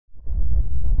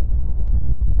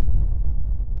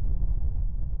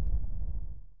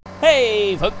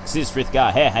Hey folks, it's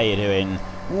Frithgar here, how you doing?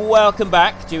 Welcome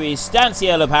back to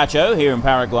Estancia Lapacho here in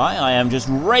Paraguay. I am just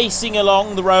racing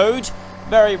along the road,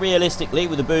 very realistically,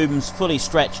 with the booms fully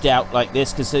stretched out like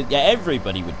this, because yeah,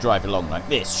 everybody would drive along like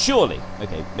this, surely.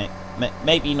 Okay,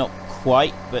 maybe not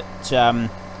quite, but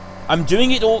I'm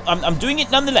doing it all. I'm doing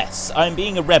it nonetheless. I'm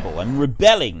being a rebel. I'm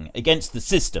rebelling against the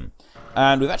system.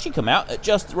 And we've actually come out at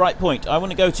just the right point. I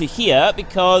want to go to here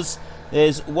because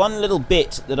there's one little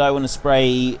bit that I want to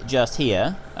spray just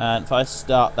here. And if I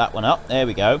start that one up, there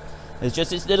we go. There's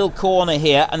just this little corner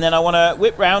here, and then I want to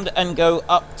whip round and go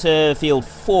up to field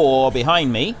 4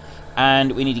 behind me.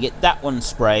 And we need to get that one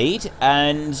sprayed.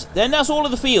 And then that's all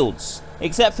of the fields,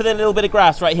 except for the little bit of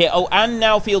grass right here. Oh, and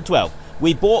now field 12.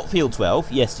 We bought field 12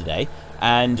 yesterday,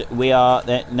 and we are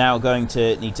now going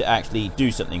to need to actually do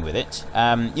something with it.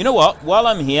 You know what? While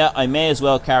I'm here, I may as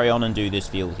well carry on and do this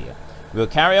field here. We'll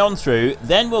carry on through,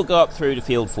 then we'll go up through to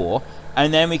field 4,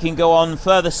 and then we can go on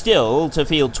further still to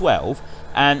field 12,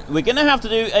 and we're going to have to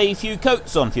do a few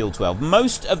coats on field 12.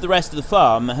 Most of the rest of the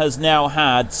farm has now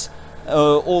had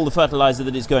all the fertilizer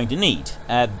that it's going to need.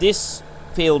 This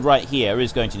field right here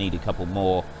is going to need a couple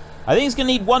more. I think it's going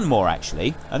to need one more,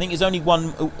 actually. I think it's only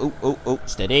one. Oh,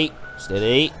 steady.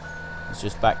 Steady. Let's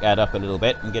just back that up a little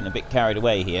bit. I'm getting a bit carried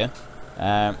away here.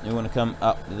 We want to come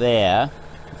up there.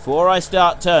 Before I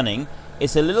start turning,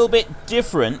 it's a little bit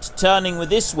different turning with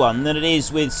this one than it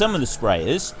is with some of the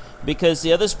sprayers, because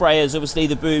the other sprayers, obviously,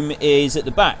 the boom is at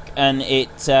the back and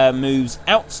it moves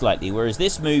out slightly, whereas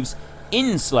this moves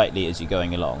in slightly as you're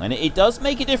going along, and it does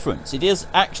make a difference. It is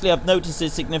actually, I've noticed a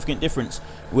significant difference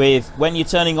with when you're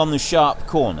turning on the sharp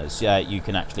corners. You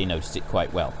can actually notice it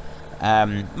quite well.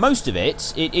 Most of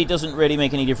it doesn't really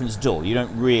make any difference at all. You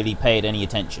don't really pay it any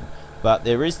attention, but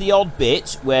there is the odd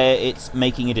bit where it's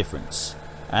making a difference.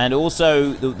 And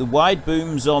also the wide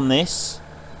booms on this.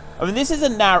 I mean, this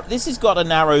has got a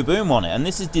narrow boom on it, and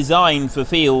this is designed for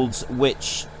fields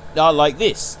which are like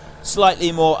this,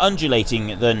 slightly more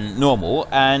undulating than normal,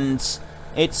 and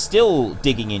it's still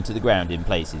digging into the ground in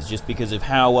places just because of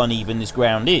how uneven this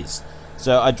ground is.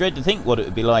 So I dread to think what it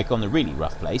would be like on the really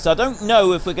rough place. I don't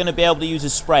know if we're going to be able to use a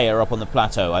sprayer up on the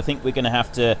plateau. I think we're going to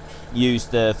have to use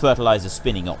the fertilizer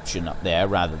spinning option up there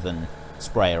rather than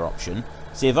sprayer option.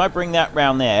 See, if I bring that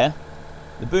round there,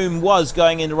 the boom was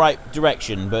going in the right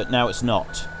direction, but now it's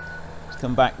not. Let's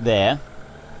come back there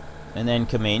and then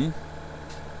come in.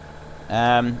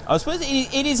 I suppose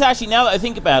it is actually, now that I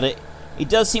think about it, it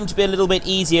does seem to be a little bit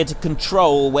easier to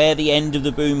control where the end of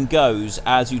the boom goes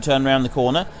as you turn around the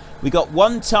corner. We got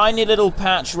one tiny little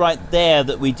patch right there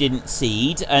that we didn't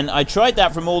seed, and I tried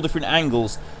that from all different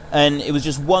angles, and it was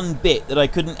just one bit that I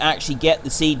couldn't actually get the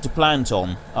seed to plant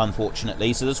on,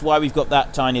 unfortunately. So that's why we've got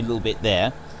that tiny little bit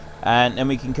there. And then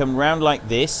we can come around like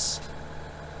this,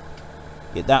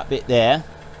 get that bit there.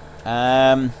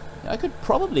 I could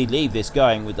probably leave this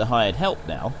going with the hired help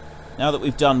now that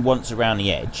we've done once around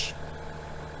the edge.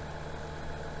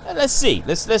 Let's see.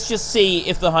 Let's just see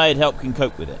if the hired help can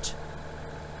cope with it.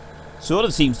 Sort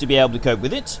of seems to be able to cope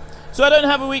with it. So I don't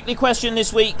have a weekly question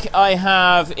this week. I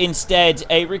have instead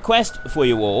a request for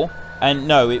you all. And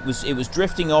no, it was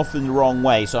drifting off in the wrong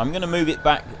way, so I'm going to move it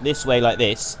back this way like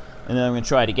this, and then I'm going to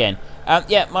try it again.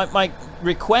 Yeah, my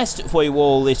request for you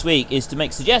all this week is to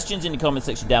make suggestions in the comment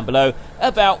section down below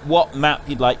about what map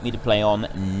you'd like me to play on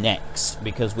next,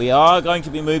 because we are going to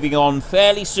be moving on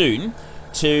fairly soon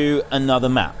to another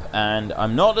map, and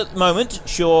I'm not at the moment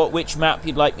sure which map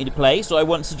you'd like me to play, so I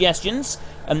want suggestions,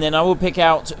 and then I will pick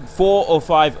out 4 or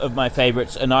 5 of my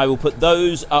favorites, and I will put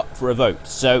those up for a vote.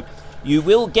 So you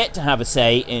will get to have a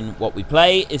say in what we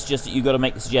play. It's just that you've got to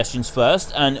make the suggestions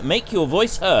first and make your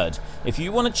voice heard. If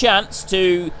you want a chance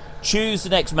to choose the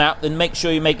next map, then make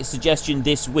sure you make a suggestion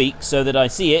this week so that I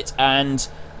see it, and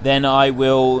then I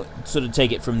will sort of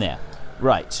take it from there.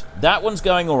 Right, that one's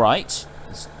going all right.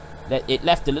 It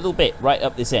left a little bit right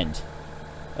up this end.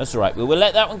 That's all right. We'll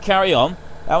let that one carry on.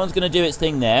 That one's going to do its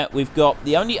thing there. We've got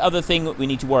the only other thing that we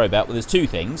need to worry about. Well, there's 2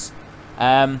 things.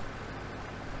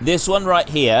 This one right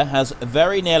here has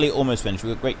very nearly almost finished.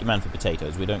 We've got great demand for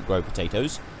potatoes. We don't grow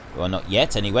potatoes. Well, not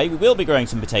yet anyway. We will be growing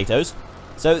some potatoes.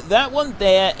 So that one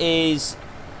there is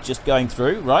just going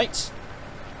through, right?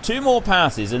 2 more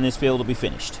passes and this field will be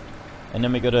finished. And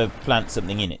then we've got to plant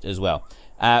something in it as well.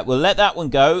 We'll let that one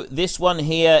go. This one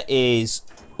here is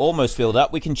almost filled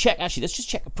up. We can check, actually, let's just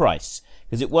check the price.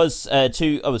 Because it was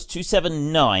it was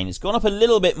 279. It's gone up a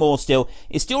little bit more still.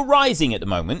 It's still rising at the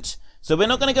moment. So we're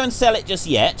not going to go and sell it just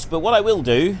yet. But what I will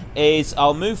do is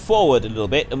I'll move forward a little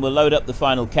bit and we'll load up the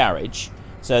final carriage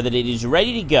so that it is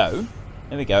ready to go.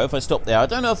 There we go. If I stop there, I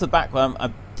don't know if the back one,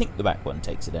 I think the back one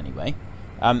takes it anyway.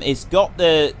 It's got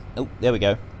the... Oh, there we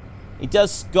go.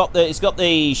 It's got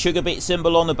the sugar beet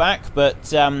symbol on the back,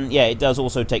 but yeah, it does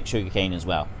also take sugarcane as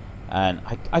well. And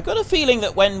I got a feeling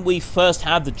that when we first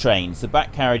had the trains, the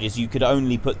back carriages, you could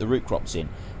only put the root crops in.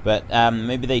 But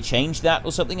maybe they changed that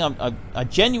or something. I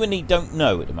genuinely don't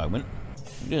know at the moment.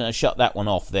 I'm going to shut that one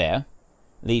off there.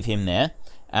 Leave him there.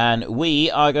 And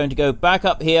we are going to go back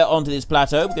up here onto this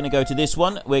plateau. We're going to go to this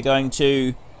one. We're going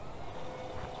to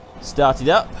start it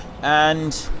up.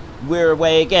 And we're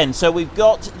away again. So we've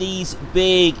got these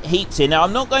big heaps here. Now,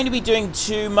 I'm not going to be doing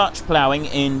too much ploughing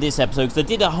in this episode, because I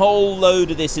did a whole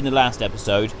load of this in the last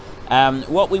episode.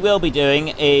 What we will be doing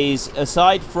is,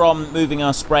 aside from moving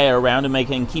our sprayer around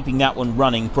and keeping that one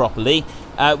running properly,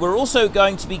 we're also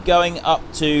going to be going up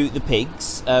to the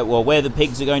pigs, well, where the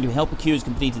pigs are going to help a queue has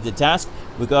completed the task.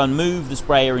 We're going to move the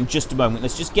sprayer in just a moment.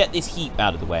 Let's just get this heap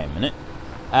out of the way a minute.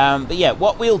 But yeah,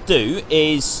 what we'll do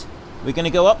is we're going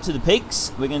to go up to the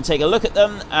pigs, we're going to take a look at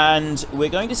them, and we're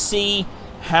going to see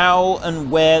how and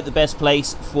where the best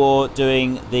place for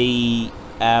doing the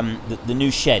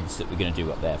new sheds that we're going to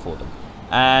do up there for them.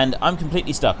 And I'm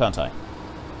completely stuck, aren't I?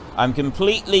 I'm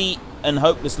completely and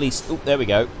hopelessly... Oh, there we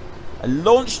go. I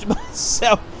launched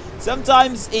myself.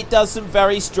 Sometimes it does some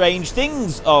very strange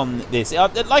things on this.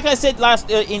 Like I said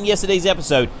in yesterday's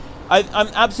episode, I'm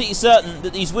absolutely certain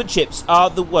that these wood chips are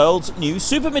the world's new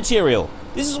super material.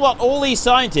 This is what all these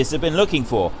scientists have been looking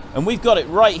for, and we've got it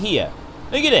right here.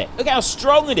 Look at it. Look how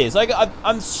strong it is.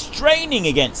 I'm straining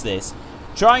against this,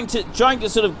 trying to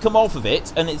sort of come off of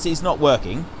it, and it's not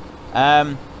working.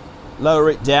 Lower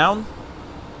it down.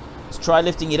 Let's try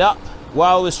lifting it up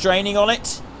while we're straining on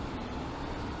it.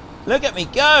 Look at me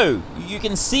go. You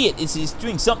can see it. It's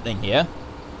doing something here.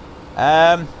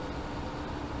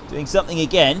 Doing something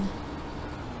again.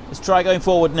 Let's try going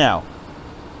forward now.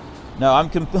 No, I'm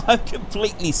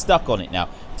completely stuck on it now.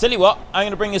 Tell you what, I'm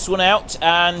going to bring this one out,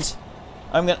 and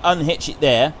I'm going to unhitch it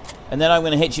there, and then I'm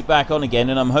going to hitch it back on again,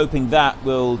 and I'm hoping that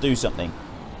will do something.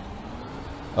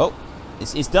 Oh,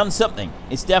 it's done something.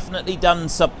 It's definitely done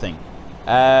something.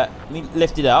 Let me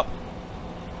lift it up.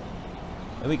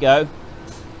 There we go.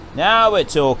 Now we're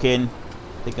talking.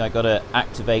 I think I got to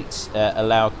activate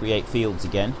allow create fields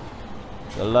again.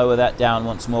 So lower that down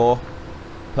once more.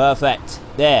 Perfect.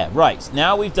 There. Right.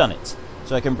 Now we've done it.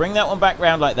 So I can bring that one back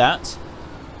round like that.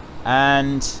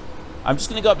 And I'm just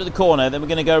going to go up to the corner. Then we're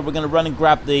going to run and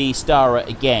grab the Stara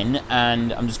again.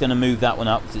 And I'm just going to move that one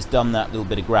up, because it's done that little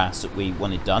bit of grass that we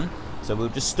wanted done. So we'll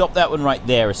just stop that one right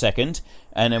there a second.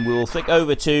 And then we'll flick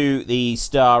over to the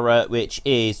Stara, which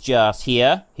is just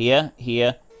here.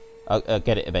 Here. I'll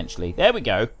get it eventually. There we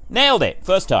go. Nailed it.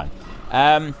 First time.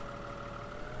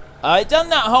 I done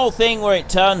that whole thing where it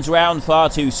turns round far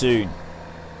too soon.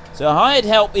 So hired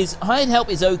help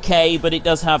is okay, but it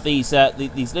does have these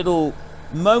little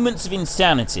moments of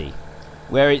insanity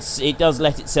where it does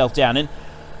let itself down. And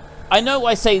I know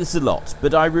I say this a lot,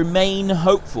 but I remain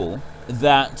hopeful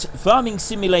that Farming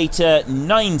Simulator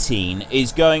 19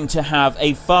 is going to have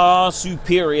a far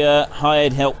superior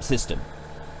hired help system.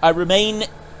 I remain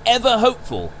ever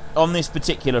hopeful on this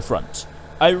particular front.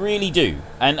 I really do,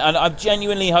 and I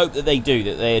genuinely hope that they do,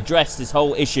 that they address this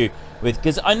whole issue with,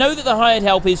 because I know that the hired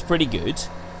help is pretty good,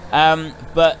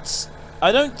 but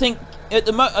I don't think at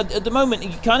the moment you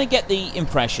kind of get the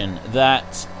impression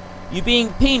that you're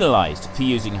being penalised for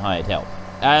using hired help.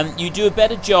 You do a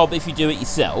better job if you do it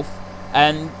yourself,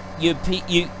 and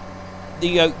using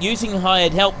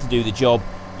hired help to do the job,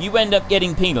 you end up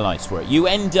getting penalised for it. You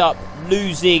end up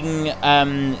losing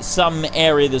some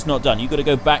area that's not done. You've got to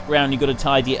go back round, you've got to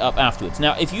tidy it up afterwards.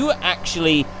 Now, if you were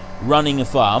actually running a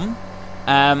farm,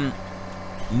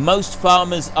 most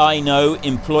farmers I know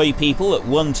employ people at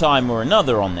one time or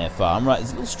another on their farm. Right,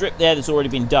 there's a little strip there that's already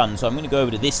been done, so I'm going to go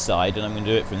over to this side, and I'm going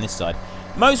to do it from this side.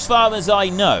 Most farmers I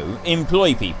know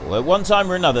employ people. At one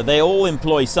time or another, they all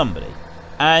employ somebody.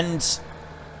 And,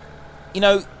 you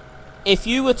know, if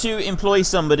you were to employ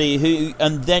somebody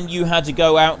and then you had to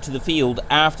go out to the field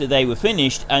after they were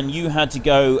finished, and you had to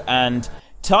go and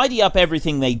tidy up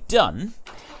everything they'd done,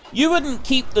 you wouldn't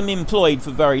keep them employed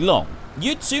for very long.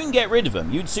 You'd soon get rid of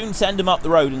them. You'd soon send them up the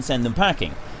road and send them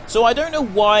packing. So I don't know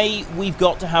why we've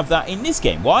got to have that in this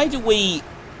game. Why do we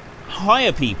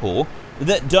hire people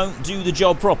that don't do the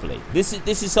job properly? This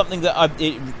is something that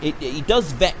it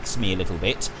does vex me a little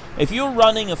bit. If you're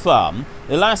running a farm,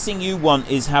 the last thing you want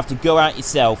is have to go out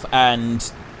yourself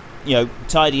and, you know,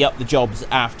 tidy up the jobs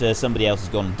after somebody else has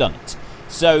gone and done it.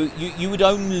 So you would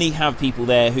only have people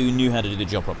there who knew how to do the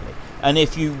job properly. And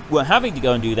if you were having to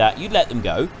go and do that, you'd let them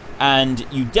go, and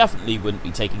you definitely wouldn't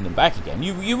be taking them back again.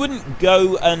 You wouldn't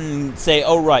go and say,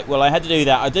 oh right, well I had to do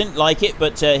that, I didn't like it,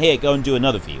 but here, go and do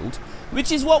another field,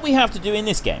 which is what we have to do in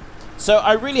this game. So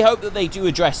I really hope that they do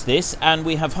address this, and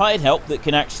we have hired help that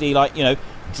can actually, like, you know,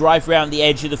 drive around the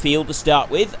edge of the field to start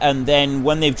with, and then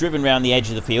when they've driven around the edge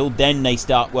of the field, then they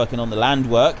start working on the land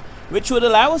work, which would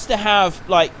allow us to have,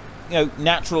 like, you know,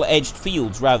 natural edged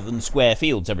fields rather than square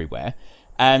fields everywhere.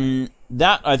 And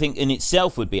that, I think, in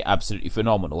itself would be absolutely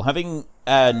phenomenal. Having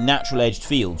natural edged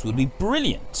fields would be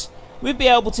brilliant. We'd be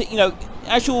able to, you know,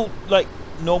 actual, like,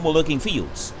 normal looking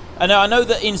fields. And I know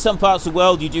that in some parts of the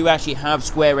world you do actually have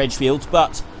square edge fields,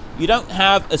 but you don't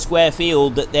have a square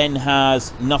field that then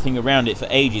has nothing around it for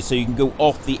ages, so you can go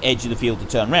off the edge of the field to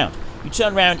turn around. You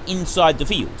turn around inside the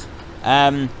field.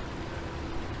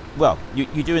 Well,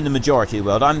 you do in the majority of the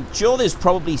world. I'm sure there's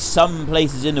probably some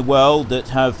places in the world that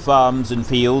have farms and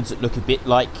fields that look a bit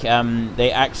like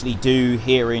they actually do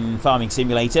here in Farming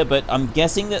Simulator, but I'm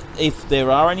guessing that if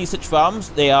there are any such farms,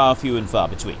 they are few and far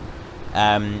between.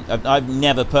 I've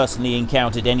never personally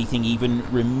encountered anything even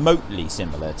remotely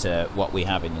similar to what we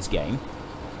have in this game.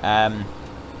 Am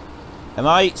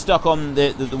I stuck on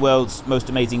the world's most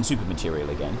amazing super material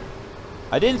again?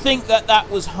 I didn't think that that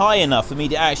was high enough for me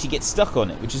to actually get stuck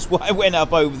on it, which is why I went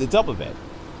up over the top of it.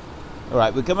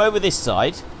 Alright, we'll come over this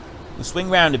side. We'll swing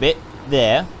round a bit,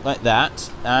 there, like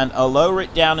that, and I'll lower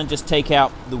it down and just take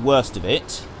out the worst of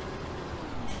it.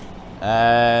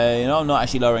 You know, I'm not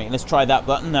actually lowering it. Let's try that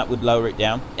button. That would lower it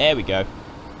down. There we go.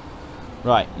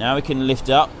 Right, now we can lift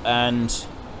up and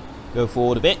go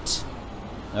forward a bit.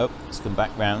 Nope, let's come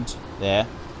back round. There.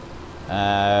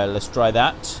 Let's try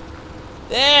that.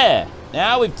 There!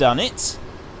 Now we've done it.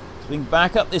 Swing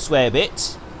back up this way a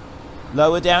bit.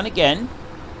 Lower down again.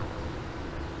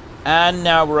 And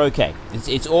now we're okay.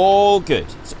 It's all good.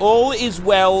 All is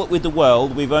well with the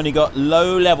world. We've only got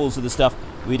low levels of the stuff.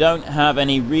 We don't have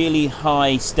any really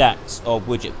high stacks of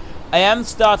wood chip. I am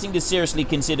starting to seriously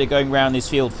consider going around this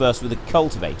field first with a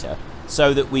cultivator,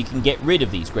 so that we can get rid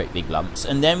of these great big lumps,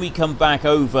 and then we come back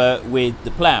over with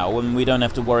the plough, and we don't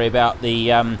have to worry about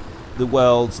the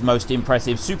world's most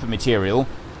impressive super material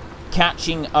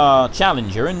catching our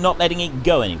challenger and not letting it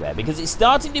go anywhere, because it's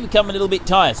starting to become a little bit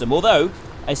tiresome. Although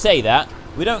I say that,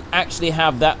 we don't actually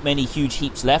have that many huge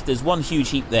heaps left. There's one huge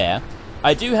heap there.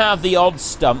 I do have the odd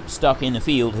stump stuck in the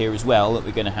field here as well that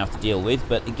we're going to have to deal with,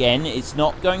 but again, it's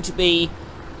not going to be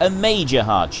a major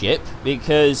hardship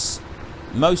because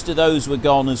most of those were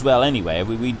gone as well anyway.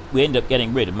 We end up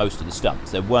getting rid of most of the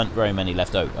stumps. There weren't very many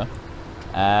left over.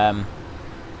 Now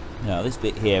this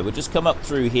bit here, we'll just come up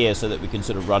through here so that we can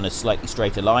sort of run a slightly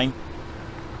straighter line.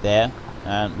 There,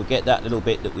 and we'll get that little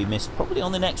bit that we missed probably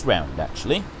on the next round,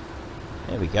 actually.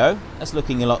 There we go. That's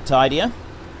looking a lot tidier.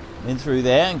 In through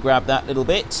there and grab that little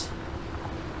bit.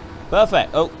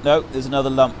 Perfect. Oh, no, there's another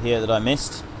lump here that I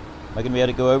missed. Am I going to be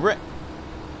able to go over it?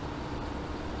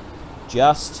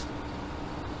 Just.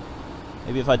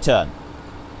 Maybe if I turn.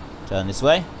 Turn this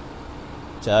way.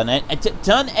 Turn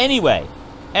anyway.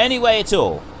 Any way at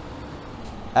all.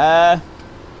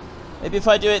 Maybe if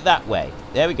I do it that way.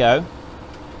 There we go.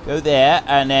 Go there,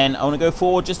 and then I want to go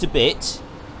forward just a bit.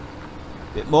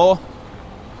 Bit more.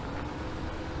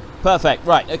 Perfect.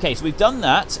 Right, okay, so we've done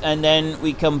that, and then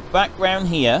we come back round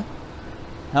here.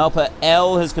 Helper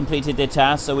L has completed their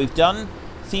task, so we've done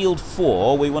field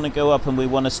 4. We want to go up and we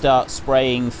want to start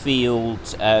spraying field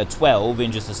 12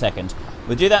 in just a second.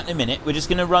 We'll do that in a minute. We're just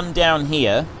going to run down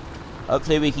here.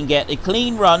 Hopefully we can get a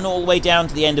clean run all the way down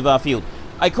to the end of our field.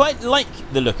 I quite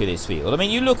like the look of this field. I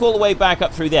mean, you look all the way back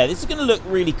up through there. This is going to look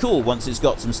really cool once it's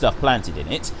got some stuff planted in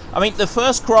it. I mean, the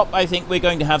first crop I think we're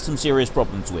going to have some serious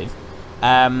problems with.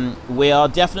 We are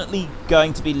definitely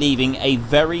going to be leaving a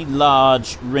very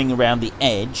large ring around the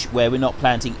edge where we're not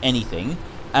planting anything.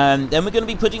 And then we're going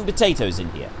to be putting potatoes in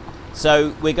here.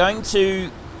 So we're going to,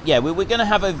 yeah, we're going to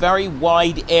have a very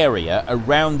wide area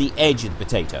around the edge of the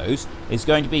potatoes. It's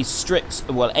going to be strips,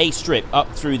 well, a strip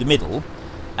up through the middle.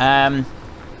 And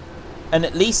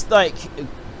at least like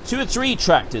 2 or 3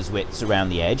 tractors widths around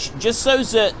the edge, just so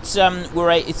that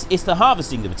it's the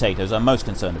harvesting the potatoes I'm most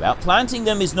concerned about. Planting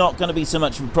them is not going to be so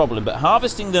much of a problem, but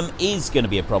harvesting them is going to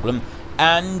be a problem.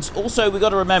 And also we've got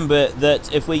to remember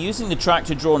that if we're using the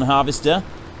tractor-drawn harvester,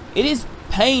 it is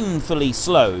painfully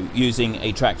slow using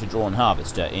a tractor-drawn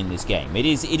harvester in this game. It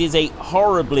is a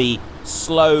horribly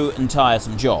slow and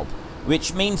tiresome job,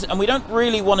 which means, and we don't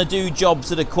really want to do jobs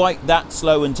that are quite that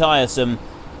slow and tiresome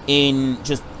in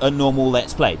just a normal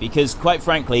Let's Play, because quite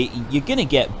frankly you're gonna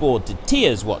get bored to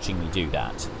tears watching me do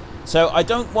that. So I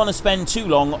don't want to spend too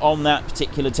long on that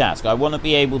particular task. I want to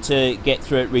be able to get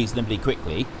through it reasonably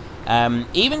quickly.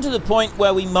 even to the point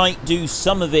where we might do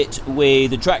some of it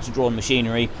with the tractor-drawn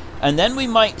machinery, and then we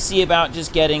might see about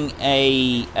just getting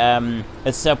a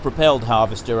self-propelled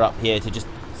harvester up here to just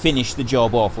finish the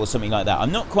job off or something like that.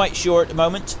 I'm not quite sure at the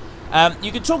moment.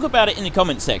 You can talk about it in the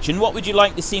comment section. What would you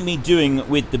like to see me doing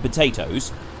with the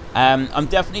potatoes? I'm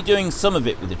definitely doing some of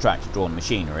it with the tractor-drawn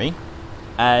machinery.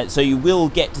 So you will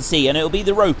get to see, and it'll be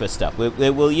the Roper stuff.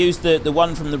 We'll use the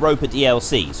one from the Roper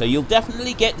DLC. So you'll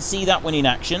definitely get to see that one in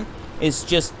action. It's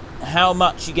just how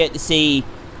much you get to see,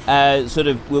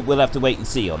 we'll have to wait and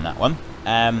see on that one.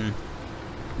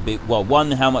 Well,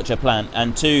 one, how much I plan,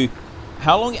 and two,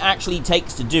 how long it actually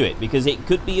takes to do it, because it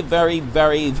could be a very,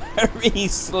 very, very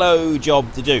slow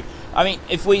job to do. I mean,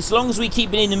 as long as we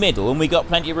keep it in the middle and we got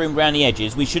plenty of room around the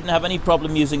edges, we shouldn't have any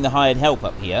problem using the hired help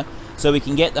up here. So we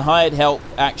can get the hired help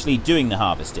actually doing the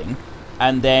harvesting.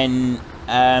 And then,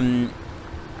 and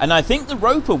I think the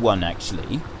Roper one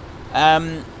actually,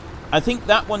 I think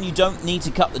that one you don't need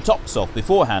to cut the tops off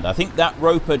beforehand. I think that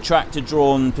Roper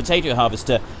tractor-drawn potato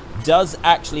harvester does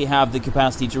actually have the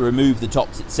capacity to remove the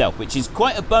tops itself, which is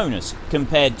quite a bonus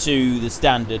compared to the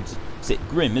standard, is it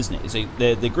Grim, isn't it? Is it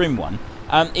the Grim one?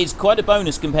 It's quite a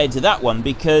bonus compared to that one,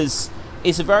 because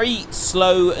it's a very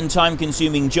slow and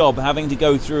time-consuming job having to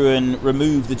go through and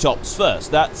remove the tops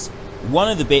first. That's one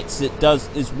of the bits that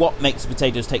is what makes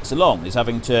potatoes take so long, is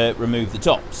having to remove the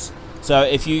tops. So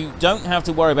if you don't have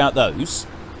to worry about those,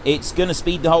 it's going to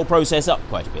speed the whole process up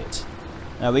quite a bit.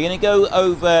 Now we're going to go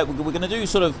over, we're going to do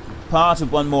sort of part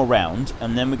of one more round,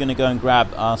 and then we're going to go and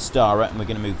grab our Stara, and we're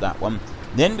going to move that one.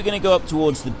 Then we're going to go up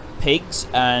towards the pigs,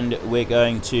 and we're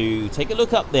going to take a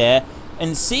look up there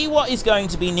and see what is going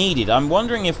to be needed. I'm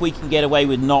wondering if we can get away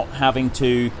with not having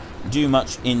to do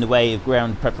much in the way of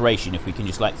ground preparation, if we can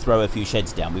just like throw a few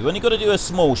sheds down. We've only got to do a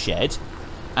small shed,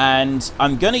 and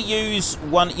I'm going to use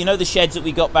one, you know, the sheds that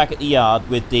we got back at the yard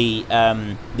with the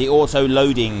auto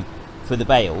loading for the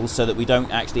bales, so that we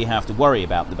don't actually have to worry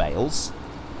about the bales.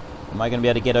 Am I going to be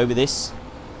able to get over this?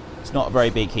 It's not a very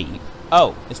big heap.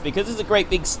 Oh, it's because there's a great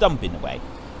big stump in the way.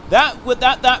 That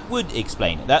would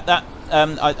explain it.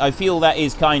 I feel that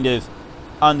is kind of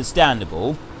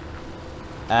understandable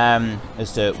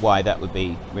as to why that would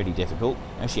be really difficult.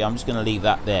 Actually, I'm just going to leave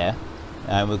that there.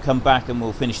 We'll come back and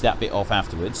we'll finish that bit off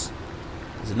afterwards.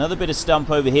 There's another bit of stump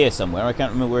over here somewhere. I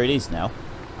can't remember where it is now.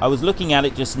 I was looking at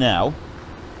it just now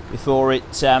before it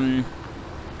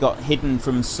got hidden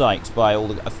from sight by all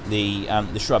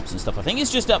the shrubs and stuff. I think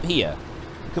it's just up here.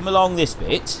 We come along this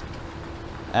bit,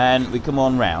 and we come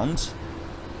on round,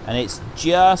 and it's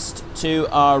just to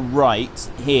our right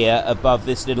here above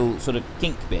this little sort of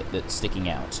kink bit that's sticking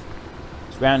out.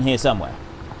 It's around here somewhere.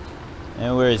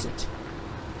 And where is it?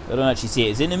 I don't actually see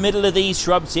it. It's in the middle of these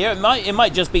shrubs here. It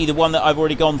might just be the one that I've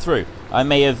already gone through. I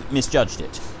may have misjudged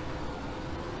it.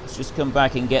 Let's just come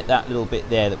back and get that little bit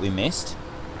there that we missed.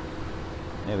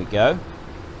 There we go.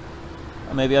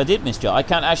 Or maybe I did misjudge. I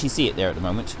can't actually see it there at the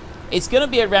moment. It's going to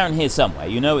be around here somewhere.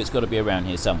 You know it's got to be around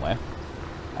here somewhere.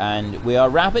 And we are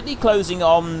rapidly closing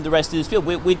on the rest of this field.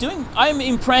 We're doing... I'm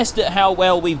impressed at how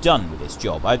well we've done with this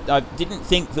job. I didn't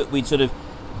think that we'd sort of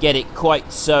get it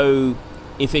quite so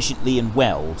efficiently and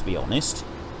well, to be honest.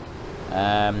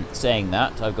 Saying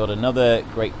that, I've got another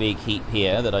great big heap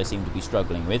here that I seem to be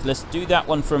struggling with. Let's do that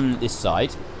one from this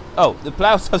side. Oh, the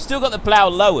plough... I've still got the plough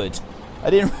lowered. I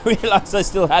didn't realise I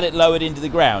still had it lowered into the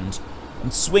ground.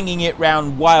 I'm swinging it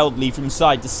round wildly from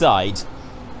side to side,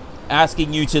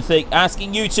 asking you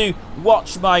to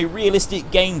watch my realistic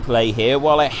gameplay here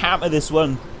while I hammer this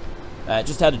one.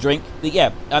 Just had a drink, but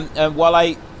yeah, while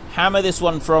I hammer this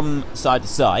one from side to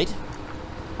side,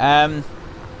 and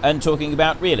talking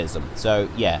about realism. So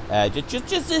yeah,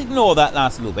 just ignore that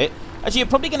last little bit. Actually, you're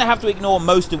probably going to have to ignore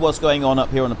most of what's going on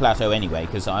up here on the plateau anyway,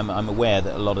 because I'm aware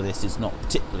that a lot of this is not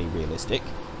particularly realistic.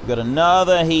 We've got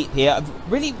another heap here.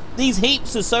 Really, these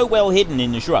heaps are so well hidden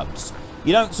in the shrubs.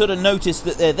 You don't sort of notice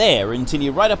that they're there until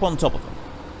you're right up on top of them.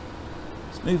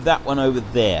 Let's move that one over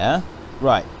there.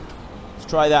 Right. Let's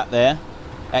try that there.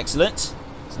 Excellent.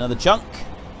 It's another chunk.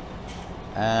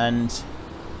 And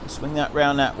swing that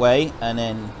round that way, and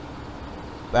then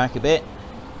back a bit.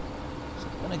 It's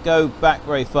not going to go back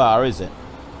very far, is it?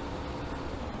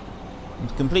 I'm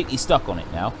completely stuck on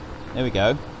it now. There we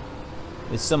go.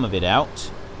 There's some of it out.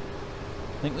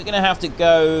 I think we're going to have to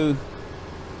go...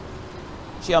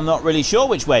 Actually, I'm not really sure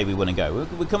which way we want to go.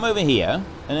 We'll come over here,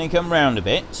 and then come round a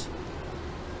bit.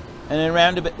 And then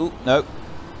round a bit... Ooh, no.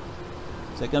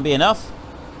 Is that going to be enough?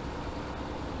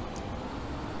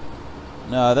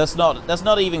 No, that's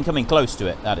not even coming close to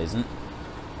it. That isn't.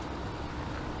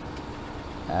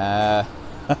 Oh,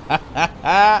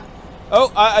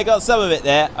 I got some of it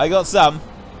there. I got some.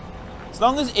 As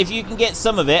long as, if you can get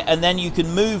some of it, and then you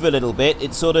can move a little bit,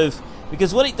 it's sort of,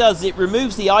 because what it does, it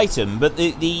removes the item, but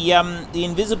the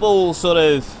invisible sort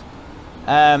of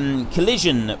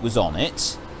collision that was on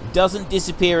it doesn't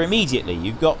disappear immediately.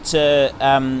 You've got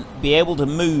to be able to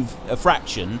move a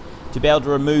fraction to be able to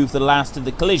remove the last of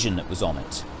the collision that was on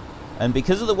it. And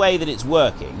because of the way that it's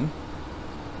working,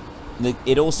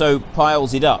 it also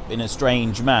piles it up in a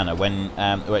strange manner when,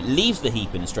 or it leaves the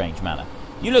heap in a strange manner.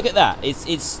 You look at that,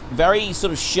 it's very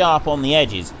sort of sharp on the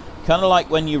edges, kind of like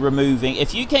when you're removing,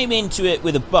 if you came into it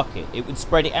with a bucket, it would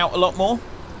spread it out a lot more,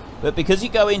 but because you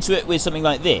go into it with something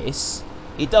like this,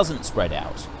 it doesn't spread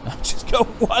out. I've just got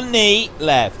one knee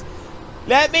left.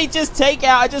 Let me just take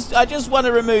out, I just want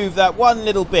to remove that one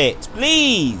little bit,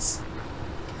 please.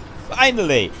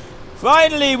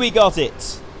 Finally we got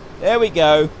it. There we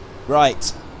go.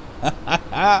 Right.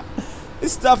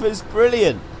 This stuff is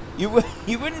brilliant. You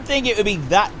wouldn't think it would be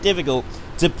that difficult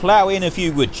to plough in a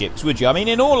few wood chips, would you? I mean,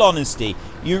 in all honesty,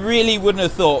 you really wouldn't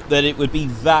have thought that it would be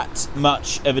that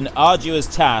much of an arduous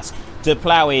task to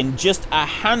plough in just a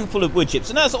handful of wood chips.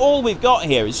 And that's all we've got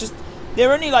here. It's just,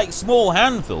 they're only like small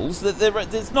handfuls.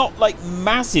 There's not like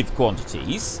massive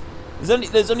quantities.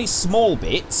 There's only small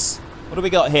bits. What do we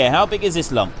got here? How big is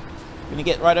this lump? Gonna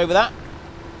get right over that?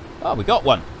 Oh, we got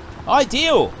one.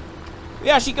 Ideal. We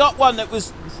actually got one that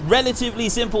was relatively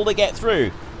simple to get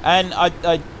through. And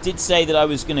I did say that I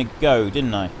was going to go,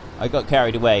 didn't I? I got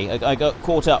carried away. I got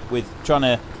caught up with trying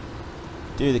to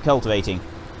do the cultivating,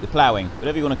 the ploughing,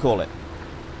 whatever you want to call it.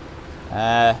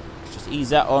 Just ease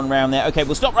that on round there. Okay,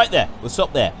 we'll stop right there. We'll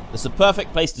stop there. That's the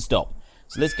perfect place to stop.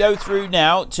 So let's go through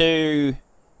now to...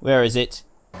 Where is it?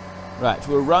 Right,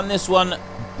 we'll run this one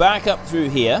back up through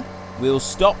here. We'll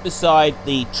stop beside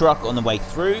the truck on the way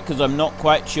through, because I'm not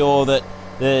quite sure that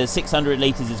the 600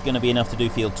 litres is going to be enough to do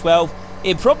field 12.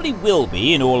 It probably will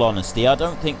be, in all honesty. I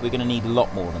don't think we're going to need a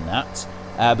lot more than that.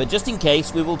 But just in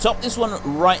case, we will top this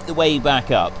one right the way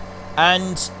back up.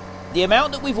 And the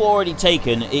amount that we've already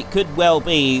taken, it could well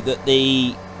be that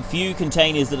the few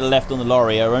containers that are left on the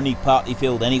lorry are only partly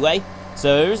filled anyway.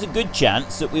 So there is a good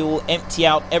chance that we will empty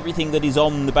out everything that is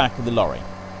on the back of the lorry.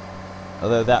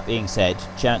 Although that being said,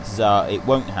 chances are it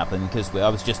won't happen, because I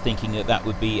was just thinking that that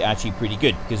would be actually pretty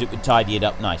good, because it would tidy it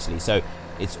up nicely. So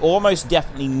it's almost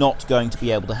definitely not going to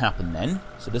be able to happen then.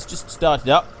 So let's just start it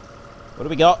up. What do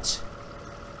we got?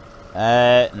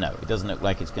 No, it doesn't look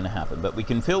like it's going to happen, but we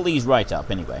can fill these right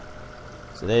up anyway.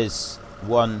 So there's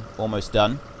one almost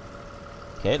done.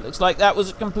 Okay, it looks like that was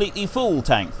a completely full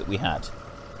tank that we had.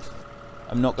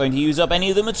 I'm not going to use up any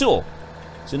of them at all.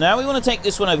 So now we want to take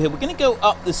this one over here. We're going to go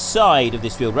up the side of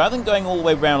this field. Rather than going all the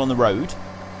way around on the road,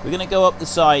 we're going to go up the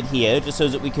side here, just so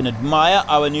that we can admire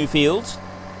our new field.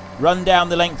 Run down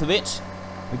the length of it.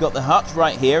 We've got the hut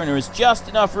right here, and there is just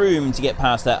enough room to get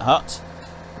past that hut.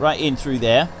 Right in through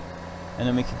there. And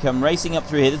then we can come racing up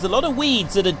through here. There's a lot of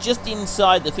weeds that are just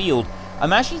inside the field.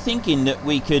 I'm actually thinking that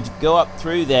we could go up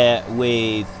through there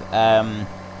with...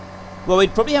 well,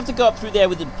 we'd probably have to go up through there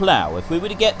with the plough. If we were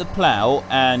to get the plough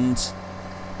and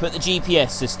put the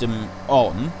GPS system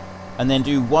on, and then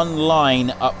do one line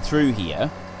up through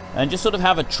here, and just sort of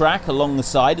have a track along the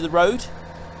side of the road,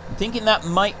 I'm thinking that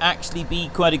might actually be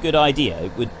quite a good idea.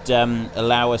 It would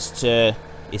allow us to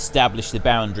establish the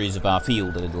boundaries of our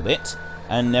field a little bit.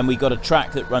 And then we've got a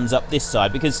track that runs up this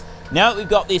side, because now that we've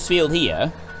got this field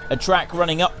here, a track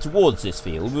running up towards this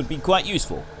field would be quite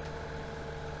useful.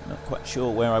 Not quite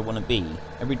sure where I want to be.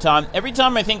 Every time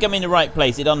I think I'm in the right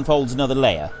place, it unfolds another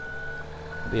layer.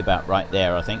 It'll be about right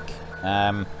there, I think.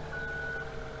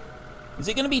 Is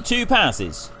it going to be 2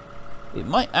 passes? It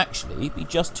might actually be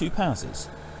just 2 passes.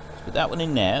 Let's put that one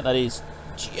in there. That is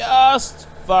just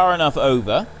far enough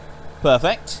over.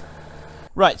 Perfect.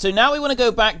 Right, so now we want to go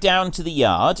back down to the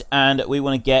yard, and we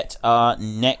want to get our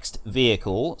next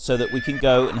vehicle so that we can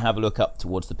go and have a look up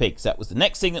towards the pigs. That was the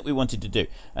next thing that we wanted to do.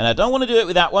 And I don't want to do it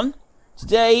with that one.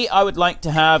 Today, I would like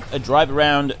to have a drive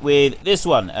around with this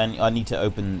one. And I need to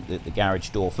open the garage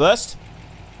door first.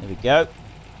 There we go.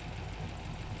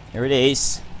 Here it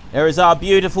is. There is our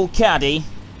beautiful caddy.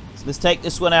 So let's take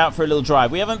this one out for a little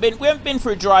drive. We haven't been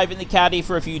for a drive in the caddy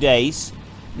for a few days.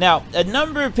 Now, a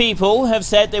number of people have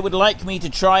said they would like me to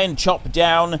try and chop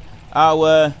down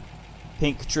our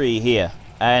pink tree here.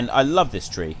 And I love this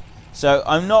tree. So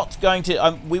I'm not going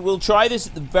to... we will try this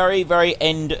at the very, very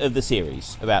end of the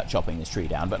series about chopping this tree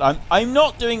down. But I'm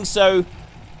not doing so...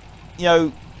 You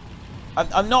know...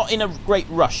 I'm not in a great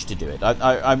rush to do it.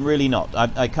 I'm really not.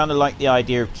 I kind of like the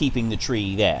idea of keeping the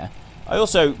tree there. I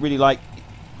also really like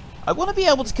I want to be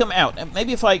able to come out.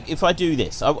 Maybe if I do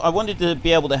this, I wanted to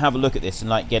be able to have a look at this and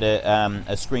like get a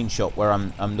screenshot where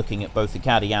I'm looking at both the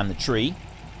caddy and the tree,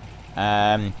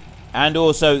 and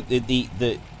also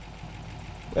the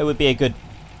where would be a good.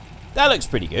 That looks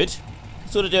pretty good.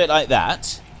 Sort of do it like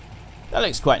that. That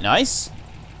looks quite nice.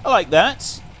 I like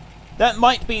that. That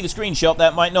might be the screenshot,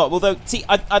 that might not. Although, see,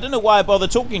 I don't know why I bother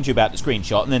talking to you about the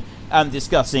screenshot and then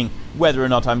discussing whether or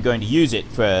not I'm going to use it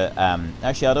for...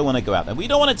 actually, I don't want to go out there. We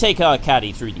don't want to take our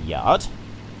caddy through the yard.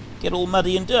 Get all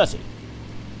muddy and dirty.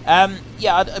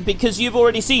 Yeah, because you've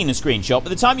already seen a screenshot. By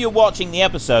the time you're watching the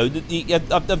episode,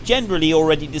 I've generally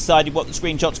already decided what the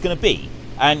screenshot's going to be.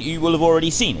 And you will have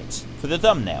already seen it for the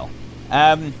thumbnail.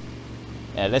 Yeah,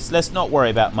 let's not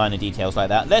worry about minor details like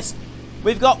that.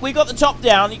 We've got the top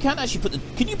down. You can't actually put the...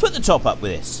 Can you put the top up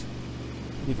with this?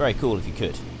 It'd be very cool if you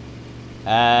could.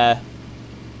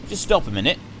 Just stop a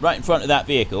minute. Right in front of that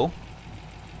vehicle.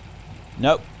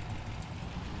 Nope.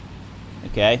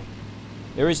 Okay.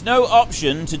 There is no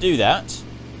option to do that.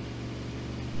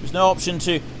 There's no option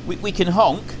to... We can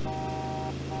honk.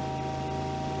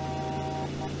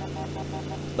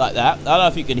 Like that. I don't know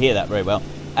if you can hear that very well.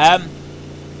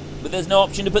 But there's no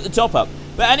option to put the top up.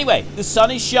 But anyway, the sun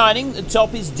is shining, the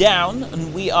top is down,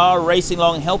 and we are racing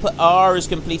along. Helper R has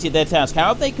completed their task. How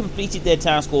have they completed their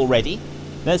task already?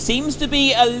 There seems to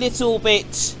be a little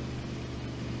bit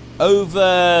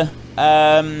over,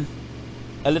 a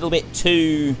little bit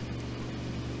too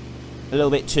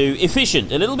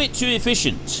efficient. A little bit too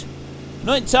efficient. I'm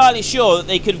not entirely sure that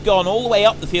they could have gone all the way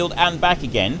up the field and back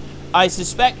again. I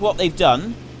suspect what they've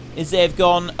done is they've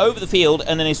gone over the field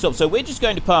and then they stopped. So we're just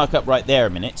going to park up right there a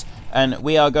minute. And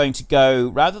we are going to go,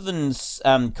 rather than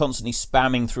constantly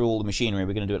spamming through all the machinery,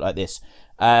 we're going to do it like this.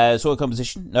 Soil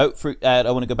composition. No, fruit. I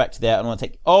want to go back to there. I want to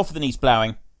take off the niche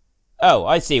ploughing. Oh,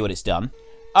 I see what it's done.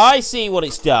 I see what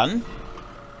it's done.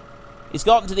 It's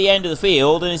gotten to the end of the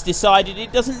field and it's decided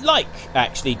it doesn't like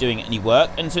actually doing any work.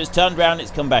 And so it's turned around and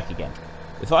it's come back again.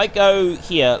 If I go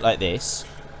here like this,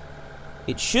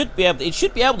 it should be able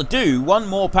to do one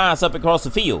more pass up across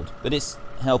the field. But it's...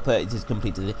 Helper, it is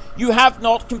completed. You have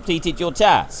not completed your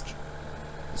task.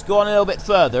 Let's go on a little bit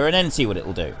further and then see what it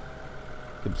will do.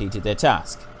 Completed their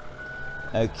task.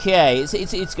 Okay,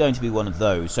 it's going to be one of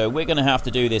those. So we're going to have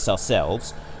to do this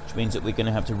ourselves, which means that we're going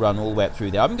to have to run all the way up through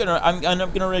there. I'm going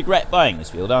to regret buying this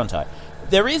field, aren't I?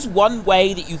 There is one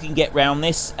way that you can get around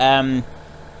this.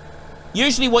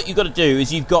 Usually what you've got to do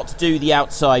is you've got to do the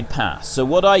outside pass. So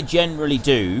what I generally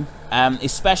do,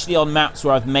 especially on maps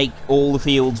where I've made all the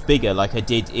fields bigger like I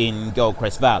did in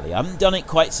Goldcrest Valley. I haven't done it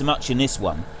quite so much in this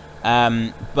one.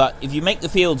 But if you make the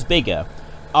fields bigger,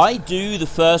 I do the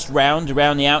first round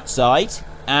around the outside.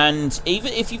 And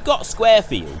even if you've got square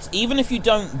fields, even if you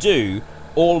don't do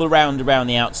all around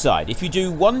the outside, if you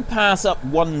do one pass up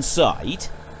one side,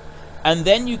 and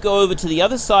then you go over to the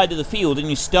other side of the field and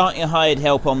you start your hired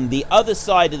help on the other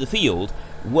side of the field,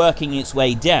 working its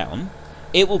way down,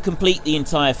 it will complete the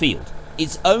entire field.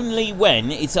 It's only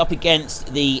when it's up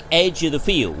against the edge of the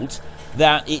field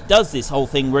that it does this whole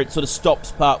thing where it sort of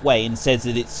stops part way and says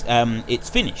that it's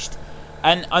finished.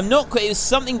 And I'm not quite... It was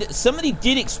something that somebody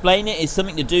did explain it. It's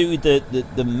something to do with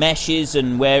the meshes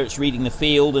and where it's reading the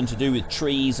field and to do with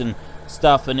trees and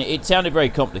stuff. And it sounded very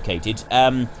complicated.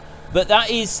 But that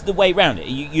is the way around it.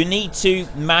 You need to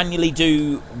manually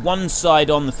do one side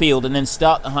on the field and then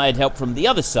start the hired help from the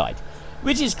other side.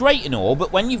 Which is great and all,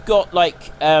 but when you've got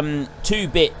like 2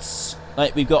 bits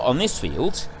like we've got on this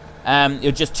field,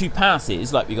 or just 2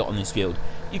 passes like we got on this field,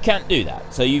 you can't do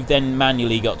that. So you've then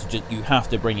manually got to you have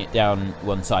to bring it down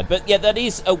one side. But yeah, that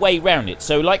is a way around it.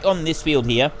 So like on this field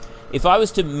here, if I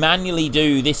was to manually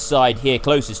do this side here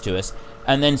closest to us,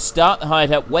 and then start the hired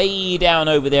help way down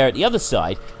over there at the other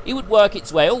side, it would work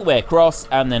its way all the way across,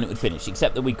 and then it would finish,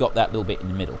 except that we've got that little bit in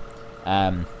the middle.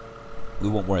 We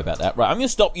won't worry about that. Right, I'm going to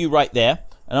stop you right there,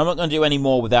 and I'm not going to do any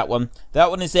more with that one. That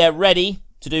one is there ready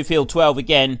to do field 12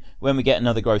 again when we get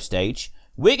another growth stage.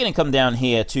 We're going to come down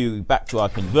here back to our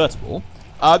convertible.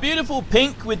 Our beautiful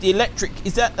pink with the electric...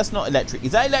 That's not electric.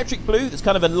 Is that electric blue? That's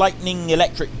kind of a lightning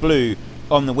electric blue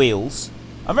on the wheels.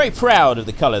 I'm very proud of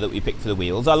the colour that we picked for the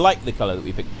wheels. I like the colour that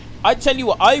we picked. I tell you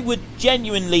what, I would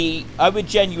genuinely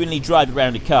drive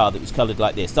around a car that was coloured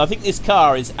like this. I think this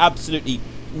car is absolutely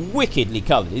wickedly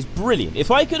coloured. It's brilliant.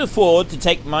 If I could afford to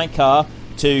take my car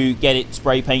to get it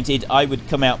spray painted, I would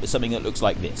come out with something that looks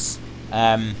like this.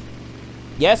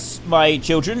 Yes, my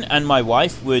children and my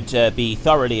wife would be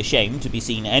thoroughly ashamed to be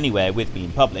seen anywhere with me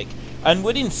in public, and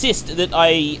would insist that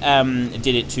I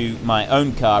did it to my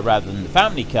own car rather than the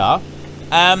family car.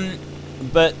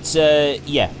 But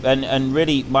yeah, and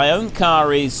really my own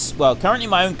car is, well, currently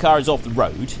my own car is off the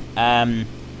road, and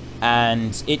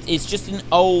it's just an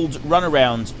old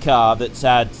runaround car that's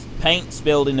had paint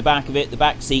spilled in the back of it. The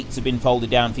back seats have been folded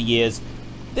down for years.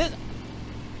 There's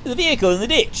a vehicle in the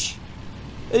ditch.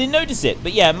 I didn't notice it,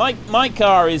 but yeah, my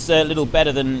car is a little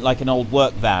better than like an old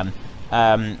work van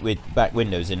with back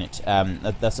windows in it.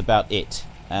 That's about it.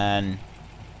 And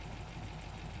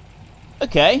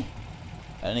okay,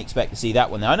 I didn't expect to see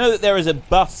that one there. I know that there is a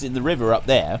bus in the river up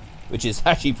there, which is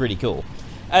actually pretty cool.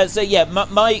 So yeah,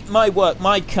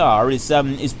 my car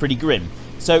is pretty grim.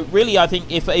 So really, I think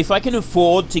if I can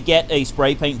afford to get a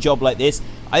spray paint job like this,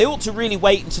 I ought to really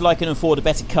wait until I can afford a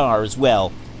better car as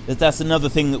well. That's another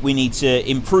thing that we need to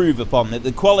improve upon,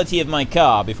 the quality of my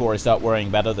car, before I start worrying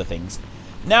about other things.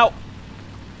 Now,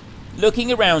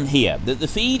 looking around here, the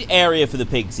feed area for the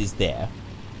pigs is there,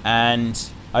 and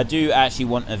I do actually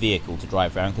want a vehicle to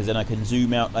drive around, because then I can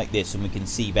zoom out like this and we can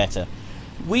see better.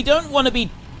 We don't want to be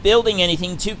building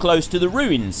anything too close to the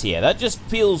ruins here. That just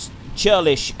feels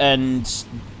churlish, and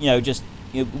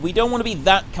we don't want to be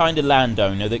that kind of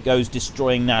landowner that goes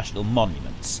destroying national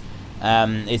monuments.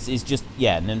 It's just,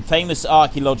 yeah, and then famous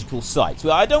archaeological sites.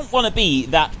 Well, I don't want to be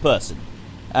that person.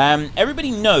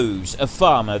 Everybody knows a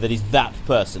farmer that is that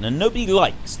person, and nobody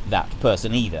likes that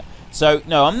person either. So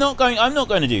no, I'm not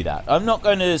going to do that. I'm not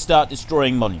going to start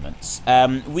destroying monuments.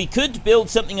 We could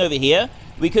build something over here.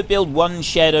 We could build one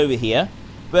shed over here.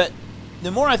 But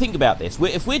the more I think about this,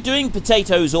 if we're doing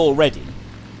potatoes already,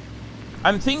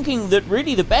 I'm thinking that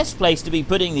really the best place to be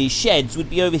putting these sheds would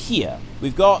be over here.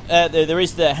 We've got, there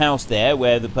is the house there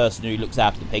where the person who looks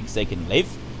after the pigs, they can live.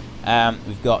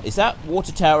 We've got, is that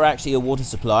water tower actually a water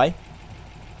supply?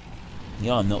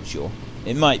 Yeah, I'm not sure.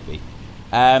 It might be.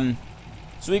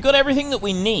 So we've got everything that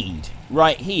we need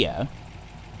right here.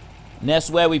 And that's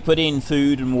where we put in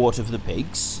food and water for the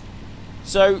pigs.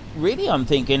 So really I'm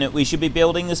thinking that we should be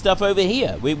building the stuff over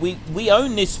here. We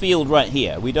own this field right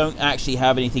here. We don't actually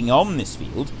have anything on this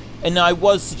field. And I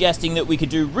was suggesting that we could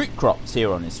do root crops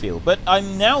here on this field. But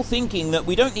I'm now thinking that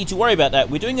we don't need to worry about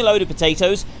that. We're doing a load of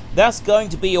potatoes. That's going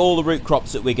to be all the root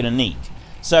crops that we're going to need.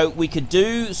 So we could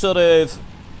do sort of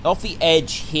off the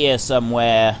edge here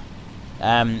somewhere.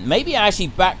 Maybe actually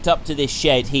backed up to this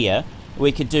shed here.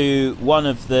 We could do one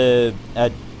of the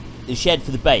shed for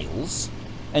the bales.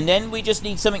 And then we just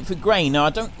need something for grain. Now, I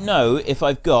don't know if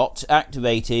I've got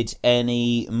activated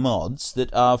any mods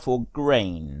that are for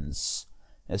grains.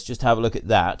 Let's just have a look at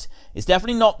that. It's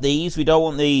definitely not these. We don't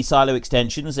want the silo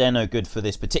extensions. They're no good for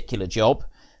this particular job.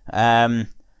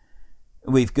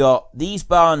 We've got these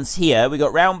barns here. We've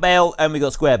got round bale and we've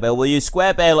got square bale. We'll use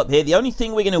square bale up here. The only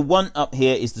thing we're going to want up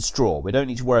here is the straw. We don't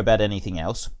need to worry about anything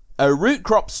else. A root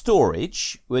crop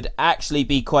storage would actually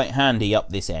be quite handy up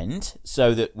this end,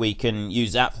 so that we can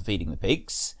use that for feeding the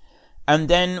pigs. And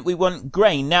then we want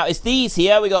grain. Now, it's these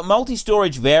here. We got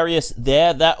multi-storage various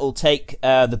there. That will take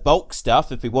the bulk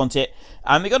stuff if we want it.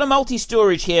 And we got a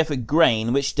multi-storage here for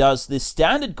grain, which does the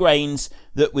standard grains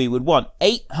that we would want.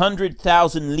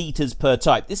 800,000 litres per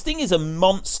type. This thing is a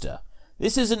monster.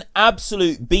 This is an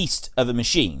absolute beast of a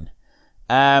machine.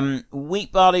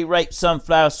 Wheat, barley, rape,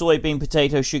 sunflower, soybean,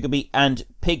 potato, sugar beet, and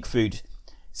pig food.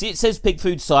 See, it says pig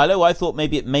food silo. I thought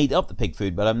maybe it made up the pig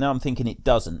food, but now I'm thinking it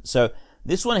doesn't. So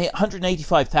this one hit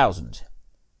 185,000.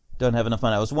 Don't have enough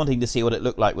money. I was wanting to see what it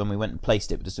looked like when we went and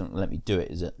placed it, but it doesn't let me do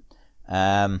it, is it?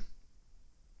 I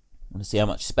want to see how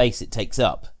much space it takes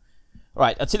up. All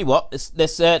right, I'll tell you what.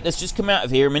 Let's just come out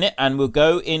of here a minute, and we'll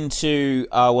go into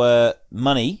our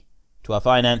money, to our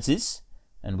finances.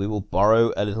 And we will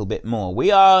borrow a little bit more. We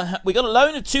got a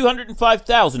loan of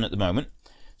 205,000 at the moment.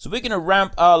 So we're going to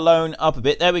ramp our loan up a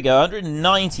bit. There we go,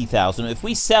 190,000. If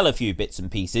we sell a few bits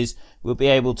and pieces, we'll be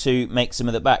able to make some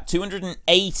of that back.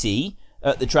 280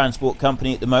 at the transport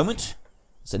company at the moment.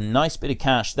 It's a nice bit of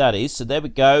cash, that is. So there we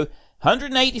go.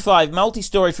 185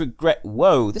 multi-storage regret.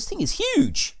 Whoa, this thing is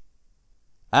huge.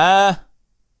 Okay,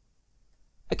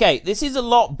 this is a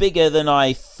lot bigger than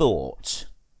I thought.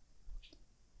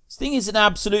 This thing is an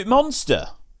absolute monster.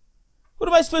 What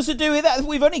am I supposed to do with that?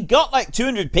 We've only got like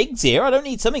 200 pigs here. I don't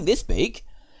need something this big.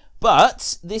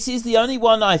 But this is the only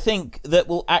one, I think, that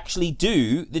will actually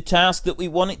do the task that we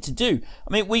want it to do.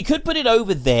 I mean, we could put it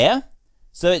over there,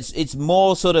 so it's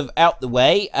more sort of out the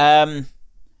way.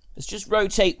 Let's just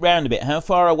rotate round a bit. How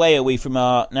far away are we from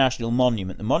our national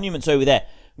monument? The monument's over there.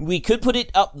 We could put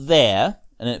it up there,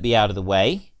 and it'd be out of the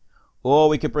way. Or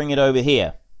we could bring it over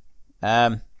here.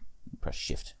 Press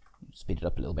shift. Speed it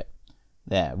up a little bit.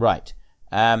 There, right.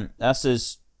 That's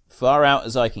as far out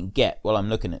as I can get while I'm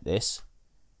looking at this.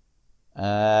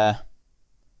 We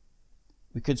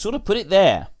could sort of put it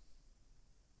there.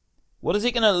 What is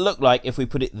it going to look like if we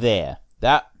put it there?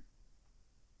 That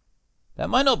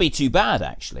might not be too bad,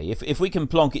 actually. If we can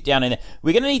plonk it down in there.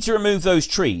 We're going to need to remove those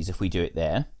trees if we do it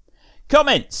there.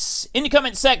 Comments! In the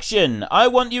comment section. I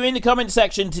want you in the comment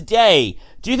section today.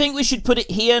 Do you think we should put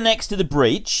it here next to the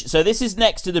bridge? So this is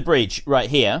next to the bridge right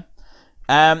here.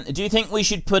 Do you think we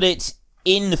should put it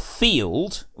in the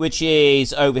field, which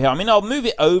is over here? I mean, I'll move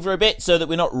it over a bit so that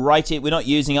we're not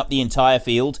using up the entire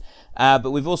field.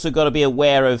 But we've also got to be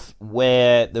aware of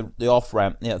where the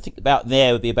off-ramp, I think about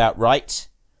there would be about right.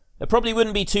 That probably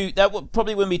wouldn't be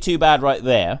too bad right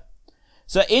there.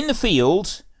 So in the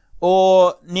field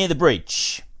or near the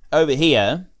bridge over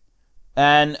here,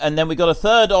 and then we've got a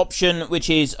third option which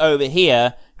is over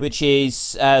here, which is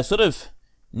sort of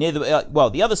near the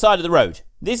the other side of the road.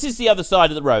 This is the other side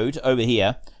of the road over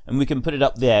here, and we can put it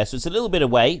up there. So it's a little bit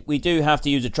away. We do have to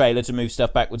use a trailer to move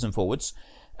stuff backwards and forwards.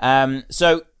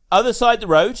 So other side of the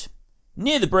road,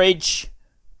 near the bridge.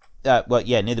 Near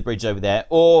the bridge over there,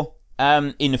 or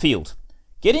in the field.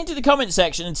 Get into the comment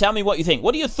section and tell me what you think.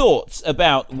 What are your thoughts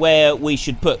about where we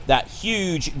should put that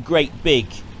huge, great big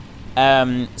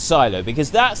silo?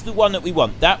 Because that's the one that we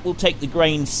want. That will take the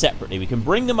grains separately. We can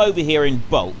bring them over here in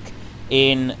bulk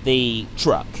in the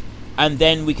truck, and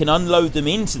then we can unload them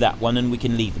into that one and we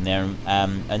can leave them there,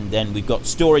 and then we've got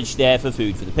storage there for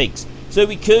food for the pigs. So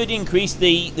we could increase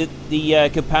the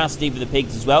capacity for the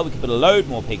pigs as well. We could put a load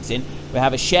more pigs in. We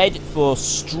have a shed for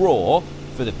straw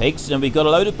for the pigs, and we've got a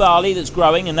load of barley that's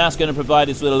growing, and that's going to provide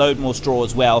us with a load more straw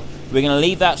as well. We're going to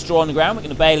leave that straw on the ground. We're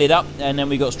going to bale it up, and then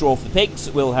we've got straw for the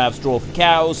pigs. We'll have straw for the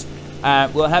cows.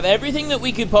 We'll have everything that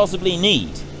we could possibly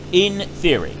need in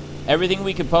theory. Everything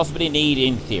we could possibly need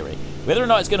in theory. Whether or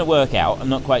not it's going to work out, I'm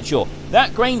not quite sure.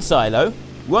 That grain silo,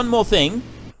 one more thing.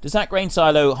 Does that grain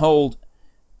silo hold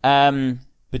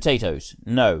potatoes?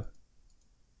 No.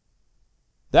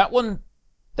 That one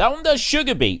does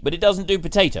sugar beet, but it doesn't do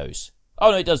potatoes. Oh,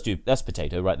 no, it does do. That's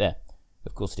potato right there.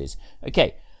 Of course it is.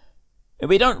 Okay.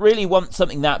 We don't really want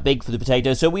something that big for the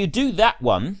potatoes, so we'll do that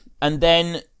one. And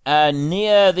then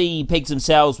near the pigs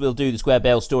themselves, we'll do the square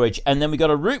bale storage. And then we've got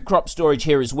a root crop storage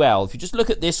here as well. If you just look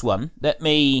at this one, let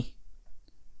me...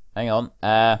 Hang on.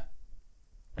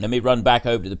 Let me run back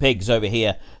over to the pigs over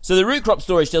here. So the root crop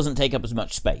storage doesn't take up as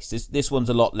much space. This one's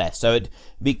a lot less. So it'd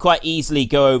be quite easily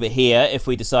go over here if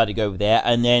we decide to go over there.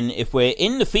 And then if we're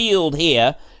in the field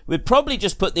here, we'd probably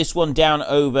just put this one down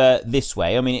over this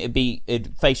way. I mean,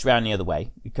 it'd face around the other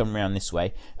way. We'd come around this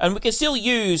way. And we could still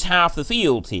use half the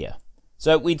field here.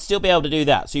 So we'd still be able to do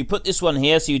that. So you put this one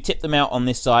here, so you tip them out on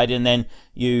this side, and then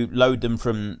you load them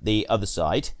from the other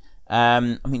side. I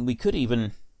mean, we could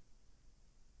even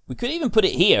put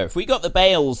it here. If we got the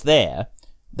bales there,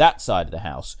 that side of the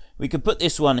house, we could put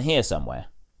this one here somewhere.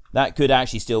 That could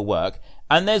actually still work.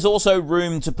 And there's also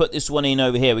room to put this one in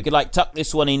over here. We could like tuck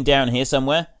this one in down here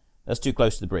somewhere. That's too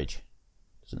close to the bridge.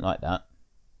 Doesn't like that.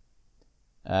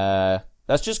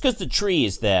 That's just because the tree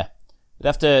is there. We'd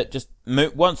have to just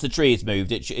move. Once the tree is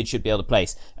moved, it should be able to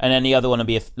place. And then the other one will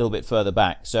be a little bit further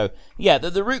back. So yeah,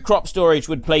 the root crop storage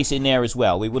would place in there as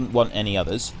well. We wouldn't want any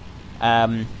others.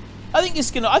 I think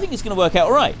it's gonna work out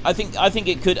all right. I think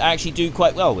it could actually do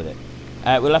quite well with it.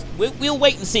 We'll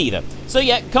wait and see though. So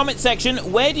yeah, comment section,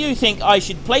 where do you think I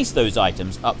should place those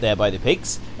items up there by the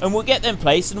pigs? And we'll get them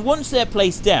placed, and once they're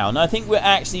placed down, I think we're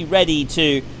actually ready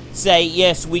to say,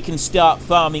 yes, we can start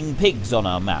farming pigs on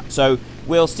our map. So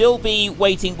we'll still be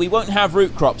waiting. We won't have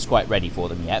root crops quite ready for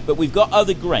them yet, but we've got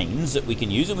other grains that we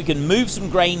can use, and we can move some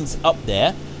grains up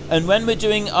there. And when we're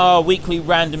doing our weekly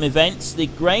random events, the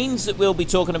grains that we'll be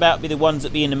talking about be the ones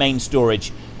that be in the main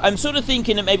storage. I'm sort of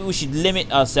thinking that maybe we should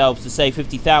limit ourselves to, say,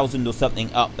 50,000 or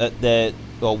something up at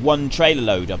or one trailer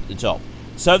load up at the top,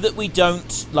 so that we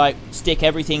don't, like, stick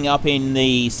everything up in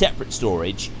the separate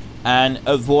storage and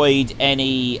avoid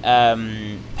any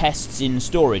pests in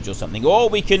storage or something. Or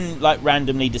we can, like,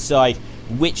 randomly decide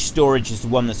which storage is the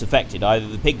one that's affected, either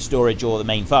the pig storage or the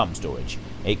main farm storage.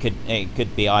 It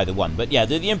could be either one. But yeah,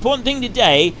 the important thing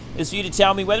today is for you to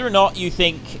tell me whether or not you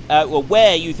think, or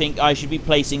where you think I should be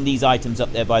placing these items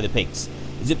up there by the pigs.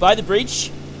 Is it by the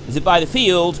bridge? Is it by the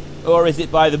field? Or is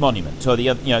it by the monument? Or the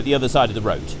other side of the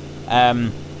road?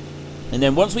 And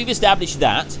then once we've established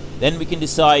that, then we can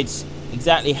decide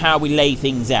exactly how we lay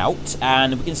things out,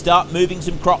 and we can start moving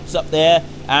some crops up there.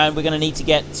 And we're going to need to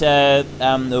get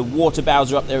the water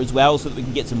bowser up there as well, so that we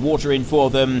can get some water in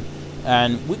for them.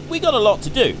 And we got a lot to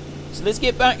do. So let's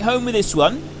get back home with this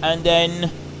one, and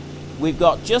then we've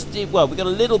got we've got a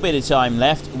little bit of time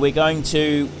left. We're going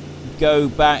to go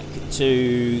back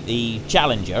to the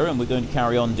Challenger, and we're going to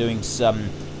carry on doing some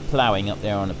ploughing up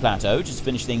there on the plateau, just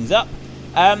finish things up.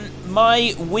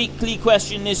 My weekly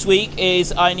question this week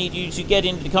is I need you to get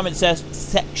into the comment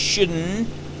section,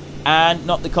 and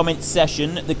not the comment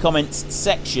session, the comments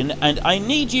section, and I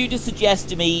need you to suggest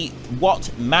to me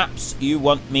what maps you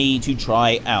want me to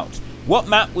try out. What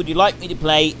map would you like me to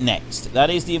play next? That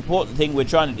is the important thing we're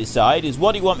trying to decide, is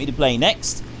what do you want me to play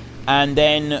next? And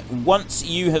then once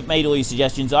you have made all your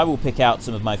suggestions, I will pick out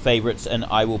some of my favourites and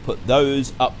I will put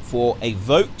those up for a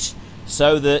vote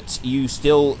so that you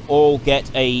still all get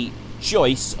a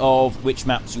choice of which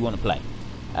maps you want to play.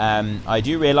 I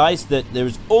do realise that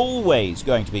there's always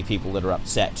going to be people that are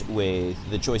upset with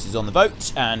the choices on the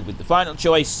vote and with the final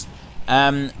choice.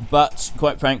 But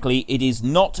quite frankly, it is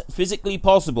not physically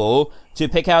possible to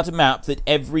pick out a map that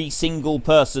every single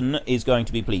person is going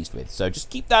to be pleased with. So just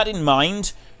keep that in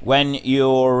mind when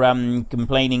you're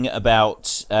complaining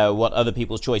about what other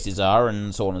people's choices are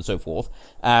and so on and so forth.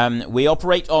 We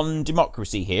operate on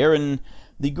democracy here, and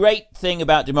the great thing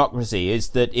about democracy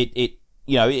is that it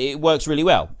works really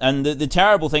well. And the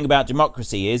terrible thing about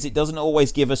democracy is it doesn't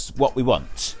always give us what we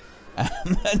want.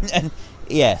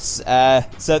 Yes,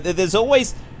 so there's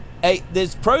always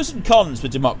there's pros and cons for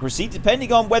democracy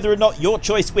depending on whether or not your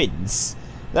choice wins.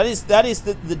 That is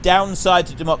the downside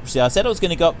to democracy. I said I was going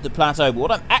to go up the plateau, but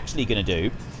what I'm actually going to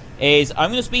do is I'm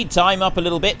going to speed time up a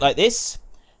little bit like this,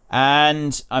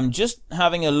 and I'm just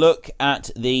having a look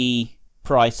at the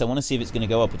price. I want to see if it's going to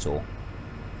go up at all.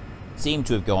 It seemed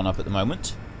to have gone up at the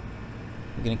moment.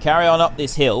 We're going to carry on up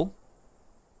this hill.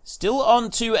 Still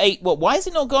on 2.8. Well, why has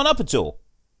it not gone up at all?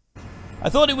 I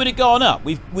thought it would have gone up.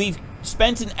 We've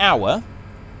spent an hour.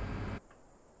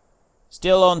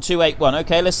 Still on 281.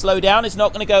 Okay, let's slow down. It's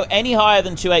not going to go any higher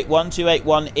than 281.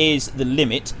 281 is the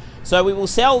limit. So we will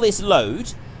sell this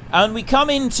load. And we come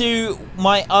into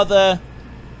my other...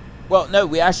 Well, no,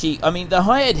 the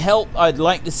hired help, I'd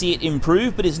like to see it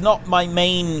improve, but it's not my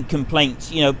main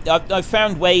complaint. You know, I've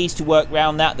found ways to work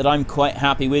around that I'm quite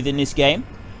happy with in this game.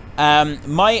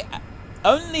 My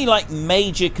only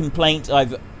major complaint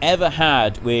I've ever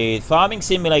had with Farming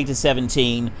Simulator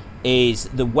 17 is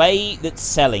the way that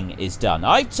selling is done.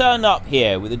 I've turned up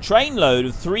here with a train load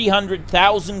of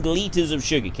 300,000 litres of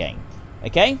sugarcane.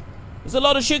 Okay? There's a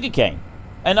lot of sugarcane.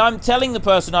 And I'm telling the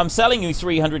person I'm selling you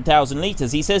 300,000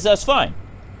 litres. He says that's fine.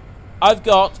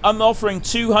 I'm offering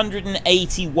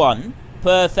 281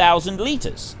 per 1,000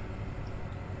 litres.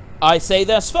 I say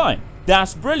that's fine.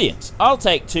 That's brilliant. I'll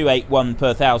take 281 per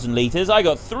 1,000 litres. I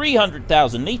got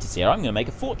 300,000 litres here. I'm going to make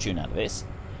a fortune out of this.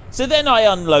 So then I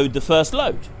unload the first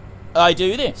load. I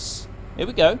do this. Here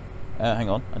we go. Hang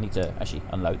on. I need to actually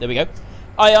unload. There we go.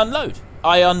 I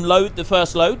unload the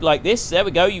first load like this. There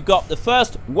we go. You've got the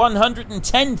first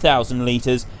 110,000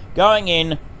 litres going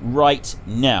in right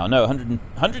now. No,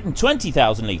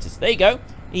 120,000 litres. There you go.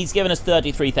 He's given us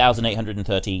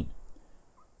 33,813.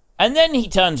 And then he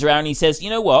turns around and he says, you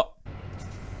know what?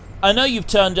 I know you've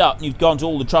turned up and you've gone to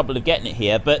all the trouble of getting it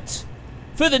here, but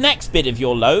for the next bit of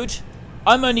your load,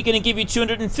 I'm only going to give you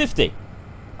 250.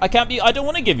 I don't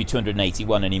want to give you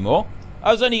 281 anymore.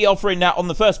 I was only offering that on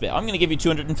the first bit. I'm going to give you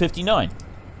 259.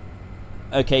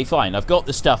 Okay, fine. I've got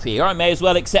the stuff here. I may as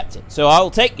well accept it. So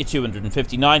I'll take your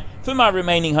 259 for my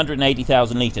remaining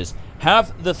 180,000 litres.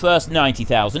 Have the first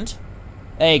 90,000.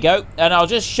 There you go. And I'll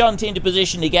just shunt into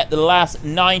position to get the last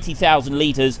 90,000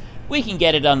 litres. We can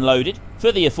get it unloaded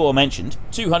for the aforementioned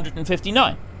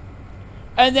 259.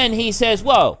 And then he says,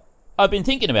 well, I've been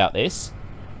thinking about this.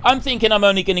 I'm thinking I'm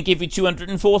only going to give you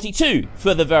 242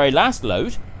 for the very last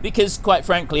load, because quite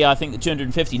frankly I think the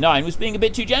 259 was being a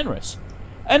bit too generous.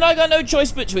 And I got no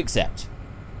choice but to accept.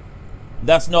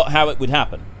 That's not how it would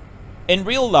happen. In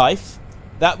real life,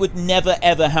 that would never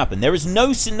ever happen. There is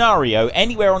no scenario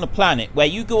anywhere on the planet where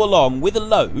you go along with a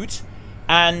load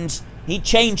and he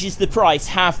changes the price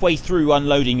halfway through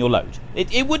unloading your load.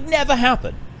 It would never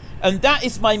happen. And that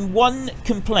is my one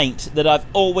complaint that I've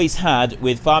always had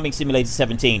with Farming Simulator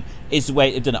 17, is the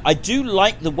way they've done it. I do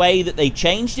like the way that they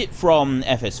changed it from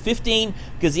FS15,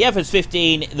 because the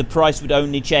FS15, the price would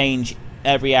only change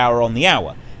every hour on the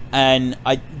hour. And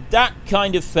that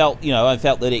kind of felt, I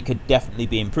felt that it could definitely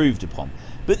be improved upon.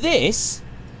 But this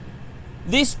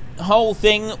whole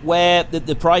thing where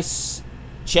the price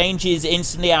changes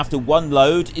instantly after one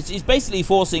load, it's basically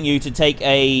forcing you to take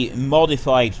a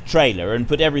modified trailer and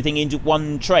put everything into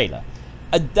one trailer.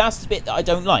 And that's the bit that I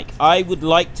don't like. I would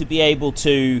like to be able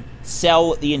to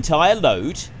sell the entire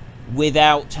load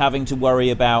without having to worry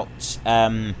about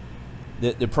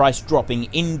the price dropping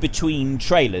in between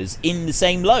trailers in the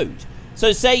same load.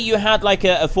 So say you had like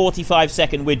a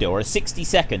 45-second window or a 60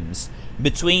 seconds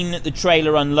between the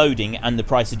trailer unloading and the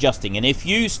price adjusting, and if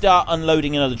you start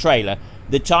unloading another trailer,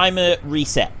 the timer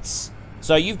resets.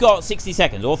 So you've got 60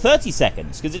 seconds or 30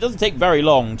 seconds, because it doesn't take very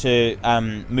long to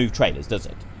move trailers, does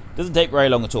it? It doesn't take very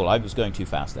long at all. I was going too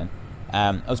fast then.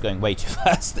 I was going way too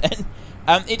fast then.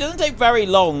 It doesn't take very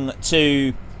long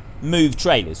to move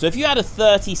trailers. So if you had a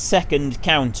 30-second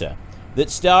counter that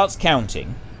starts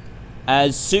counting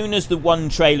as soon as the one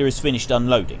trailer is finished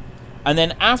unloading, and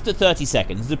then after 30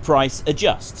 seconds the price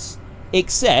adjusts,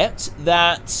 except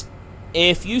that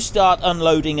if you start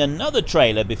unloading another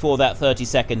trailer before that 30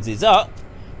 seconds is up,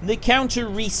 the counter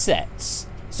resets.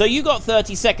 So you got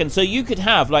 30 seconds, so you could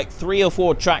have like 3 or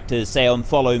 4 tractors, say, on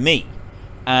follow me,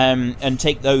 and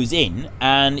take those in,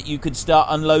 and you could start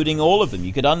unloading all of them.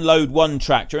 You could unload one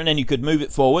tractor, and then you could move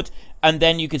it forward, and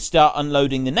then you could start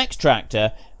unloading the next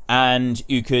tractor, and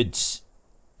you could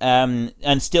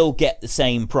and still get the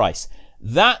same price.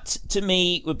 That, to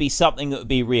me, would be something that would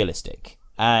be realistic.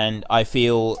 And I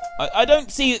feel, I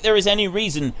don't see that there is any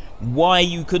reason why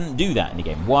you couldn't do that in the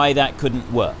game, why that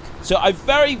couldn't work. So I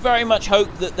very, very much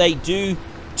hope that they do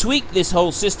tweak this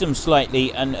whole system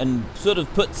slightly and sort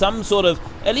of put some sort of,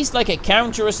 at least like a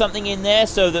counter or something in there,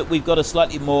 so that we've got a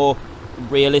slightly more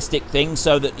realistic thing,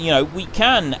 so that, you know, we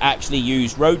can actually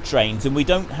use road trains and we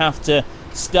don't have to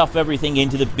stuff everything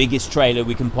into the biggest trailer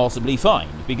we can possibly find,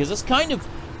 because that's kind of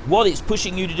what it's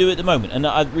pushing you to do at the moment, and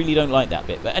I really don't like that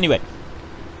bit. But anyway,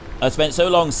 I've spent so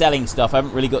long selling stuff, I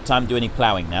haven't really got time to do any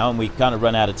ploughing now, and we've kind of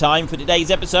run out of time for today's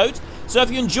episode. So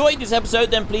if you enjoyed this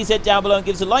episode, then please head down below and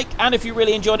give us a like, and if you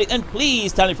really enjoyed it, then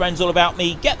please tell your friends all about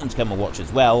me, get them to come and watch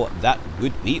as well. That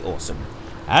would be awesome.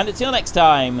 And until next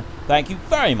time, thank you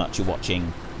very much for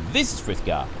watching. This is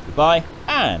Frithgar. Goodbye,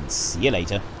 and see you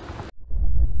later.